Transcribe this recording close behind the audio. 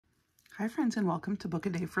Hi friends, and welcome to Book a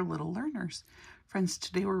Day for Little Learners. Friends,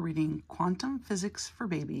 today we're reading Quantum Physics for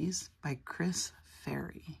Babies by Chris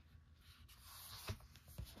Ferry.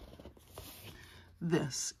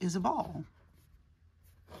 This is a ball.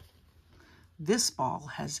 This ball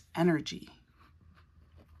has energy.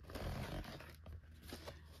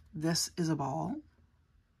 This is a ball.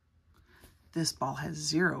 This ball has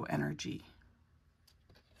zero energy.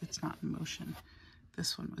 It's not in motion.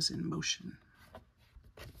 This one was in motion.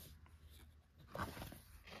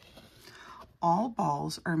 All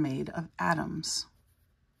balls are made of atoms.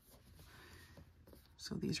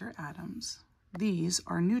 So these are atoms. These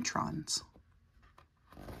are neutrons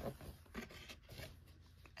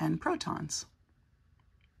and protons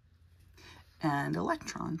and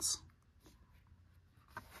electrons.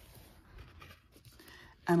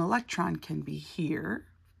 An electron can be here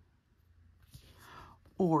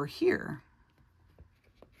or here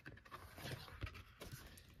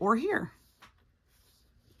or here.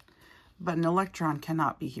 But an electron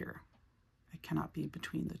cannot be here. It cannot be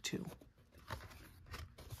between the two.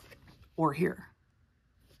 Or here.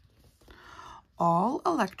 All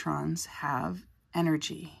electrons have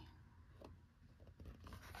energy.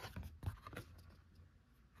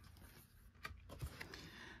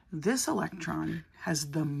 This electron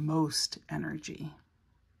has the most energy.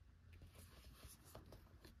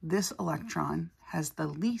 This electron has the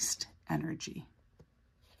least energy.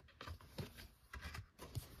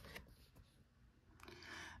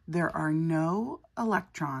 There are no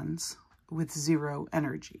electrons with zero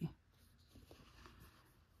energy.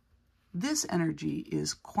 This energy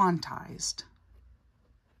is quantized.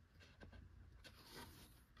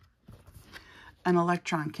 An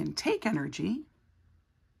electron can take energy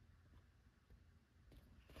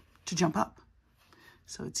to jump up.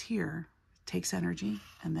 So it's here, it takes energy,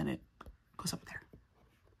 and then it goes up there.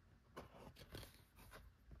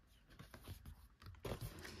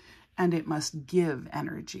 And it must give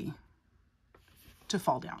energy to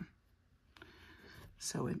fall down.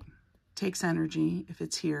 So it takes energy if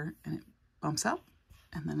it's here and it bumps up,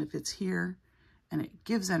 and then if it's here and it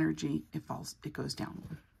gives energy, it goes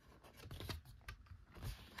down.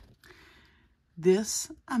 This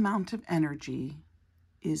amount of energy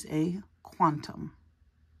is a quantum.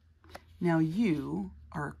 Now you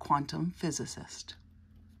are a quantum physicist.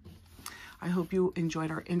 I hope you enjoyed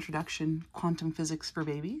our introduction, Quantum Physics for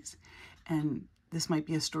Babies, and this might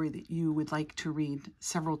be a story that you would like to read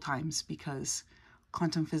several times because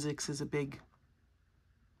quantum physics is a big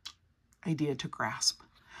idea to grasp.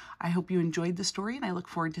 I hope you enjoyed the story, and I look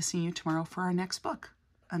forward to seeing you tomorrow for our next book.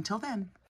 Until then.